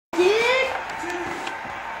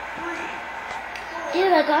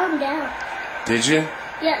I got him down. Did you?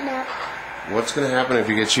 Yeah, no. What's going to happen if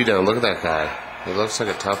he gets you down? Look at that guy. He looks like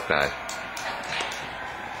a tough guy.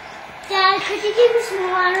 Dad, could you give me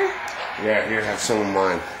some water? Yeah, here, have some of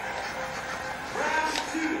mine.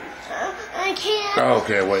 I can't. Oh,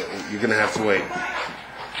 okay, wait. You're going to have to wait.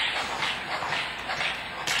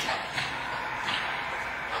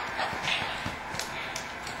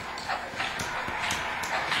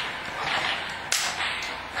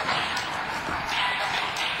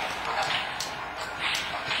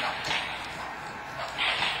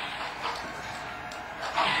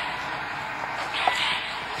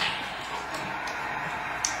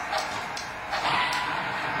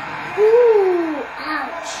 Ooh,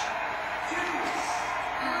 ouch.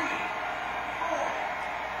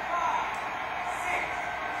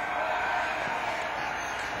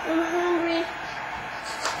 I'm hungry.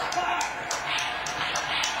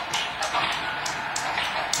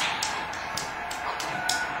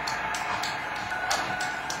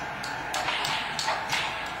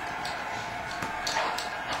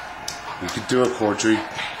 You can do it, Cordry.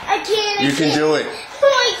 I can't. You can do it.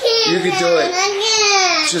 I can't. You can do it. I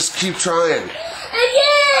can't. Just keep trying. I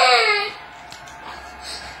can't.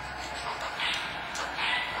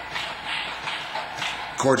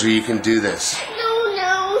 Cordry, you can do this. No.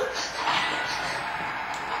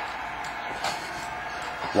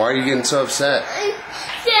 Why are you getting so upset? I'm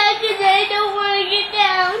sad because I don't want to get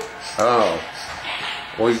down. Oh.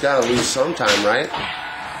 Well, you gotta lose sometime, right?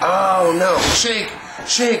 Oh, no. Shake.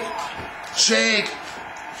 Shake. Shake.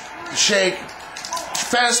 Shake.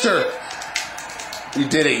 Faster. You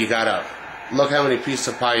did it. You got up. Look how many pieces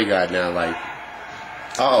of pie you got now. Like,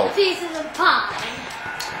 uh-oh. Pieces of pie.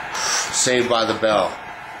 Saved by the bell.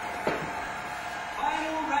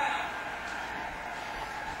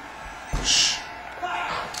 Shh.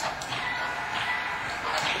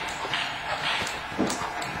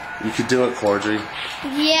 You could do it, Cordry.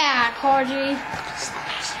 Yeah, Cordry.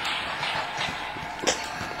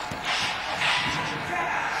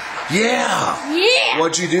 Yeah! Yeah!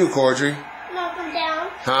 What'd you do, Cordry? Knock him down.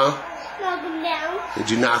 Huh? Knock him down. Did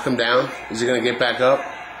you knock him down? Is he gonna get back up?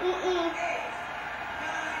 Mm-mm.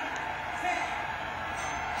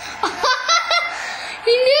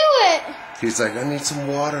 He knew it! He's like, I need some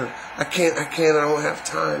water. I can't, I don't have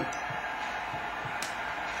time.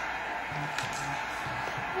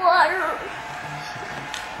 Water.